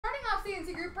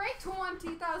Fancy Group Break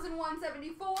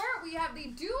 20,174. We have the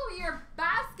dual year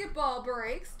basketball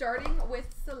break starting with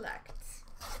Select.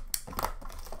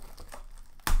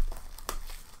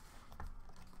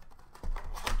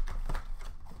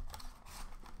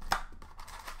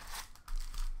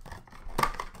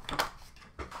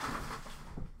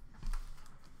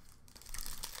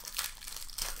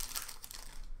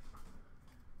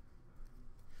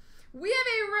 We have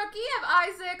a rookie of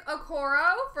Isaac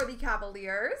Okoro for the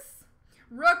Cavaliers.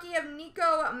 Rookie of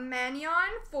Nico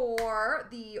Mannion for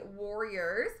the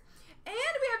Warriors. And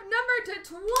we have number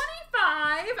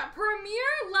 /25,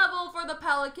 premier level for the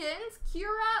Pelicans,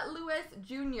 Kira Lewis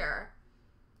Jr.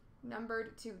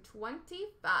 Numbered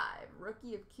 /25,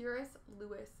 rookie of Kira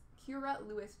Lewis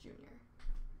Jr.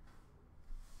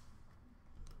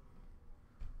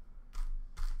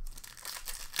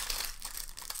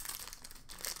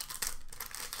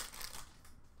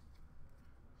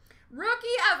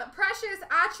 Rookie of Precious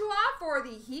Achiuwa for the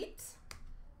Heat.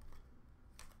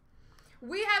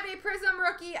 We have a Prism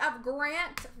rookie of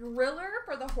Grant Riller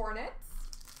for the Hornets.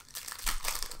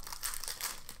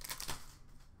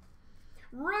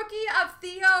 Rookie of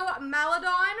Theo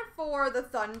Maledon for the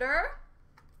Thunder.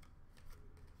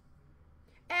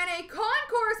 And a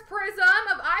Concourse Prism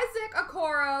of Isaac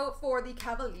Okoro for the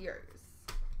Cavaliers.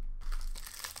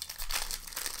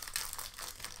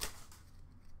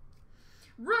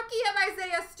 Rookie of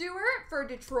Isaiah Stewart for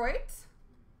Detroit.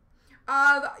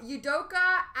 Of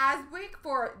Udoka Aswick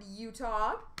for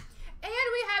Utah. And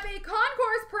we have a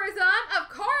Concourse Prism of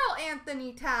Karl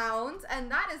Anthony Towns,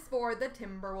 and that is for the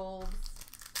Timberwolves.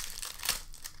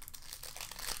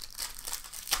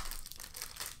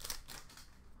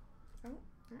 Oh, all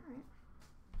right.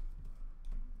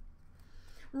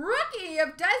 Rookie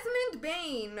of Desmond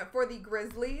Bane for the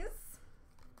Grizzlies.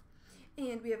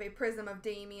 And we have a Prism of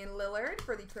Damian Lillard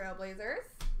for the Trailblazers.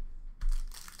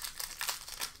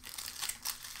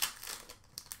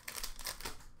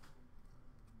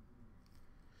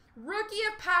 Rookie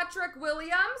of Patrick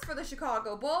Williams for the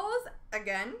Chicago Bulls.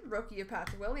 Again, rookie of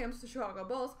Patrick Williams for the Chicago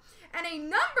Bulls. And a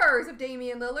numbers of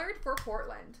Damian Lillard for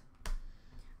Portland.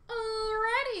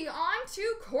 Alrighty, on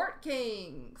to Court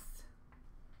Kings.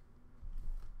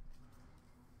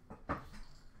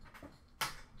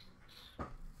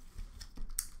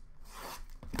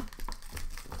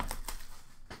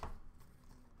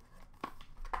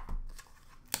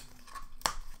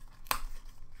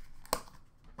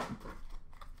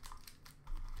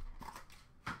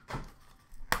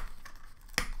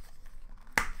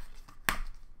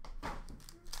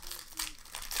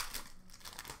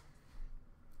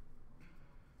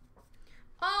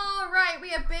 We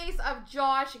have base of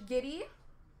Josh Giddey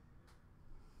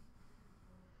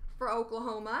for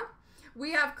Oklahoma.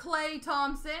 We have Klay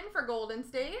Thompson for Golden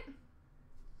State.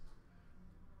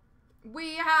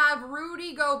 We have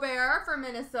Rudy Gobert for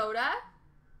Minnesota.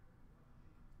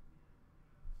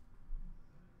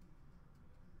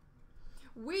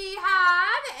 We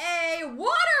have a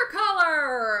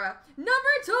watercolor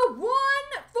number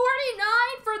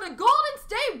 /149 for the Golden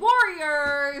State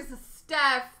Warriors,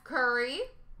 Steph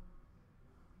Curry.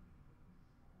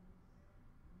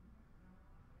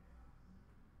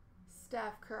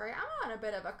 Steph Curry. I'm on a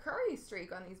bit of a Curry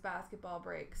streak on these basketball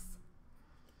breaks.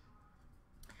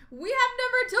 We have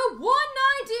number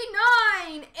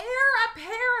 /199, Heir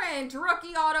Apparent,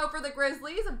 rookie auto for the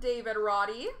Grizzlies of David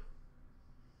Roddy.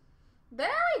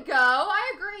 There we go.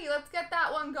 I agree. Let's get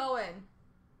that one going.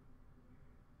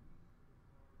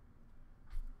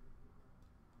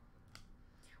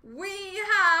 We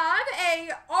have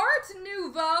a Art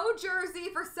Nouveau jersey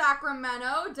for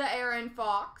Sacramento, De'Aaron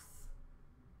Fox.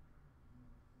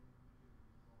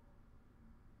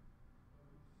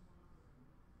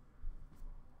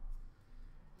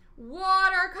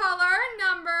 Watercolor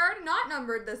numbered, not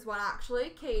numbered this one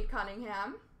actually, Cade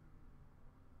Cunningham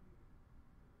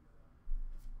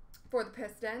for the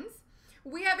Pistons.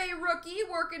 We have a rookie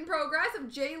work in progress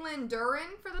of Jalen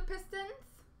Duren for the Pistons.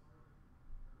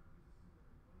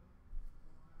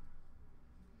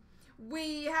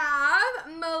 We have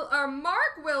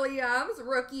Mark Williams,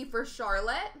 rookie for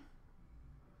Charlotte.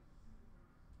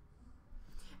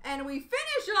 And we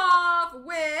finish off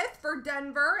with, for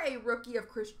Denver, a rookie of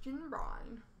Christian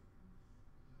Braun.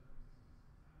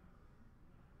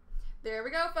 There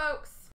we go, folks.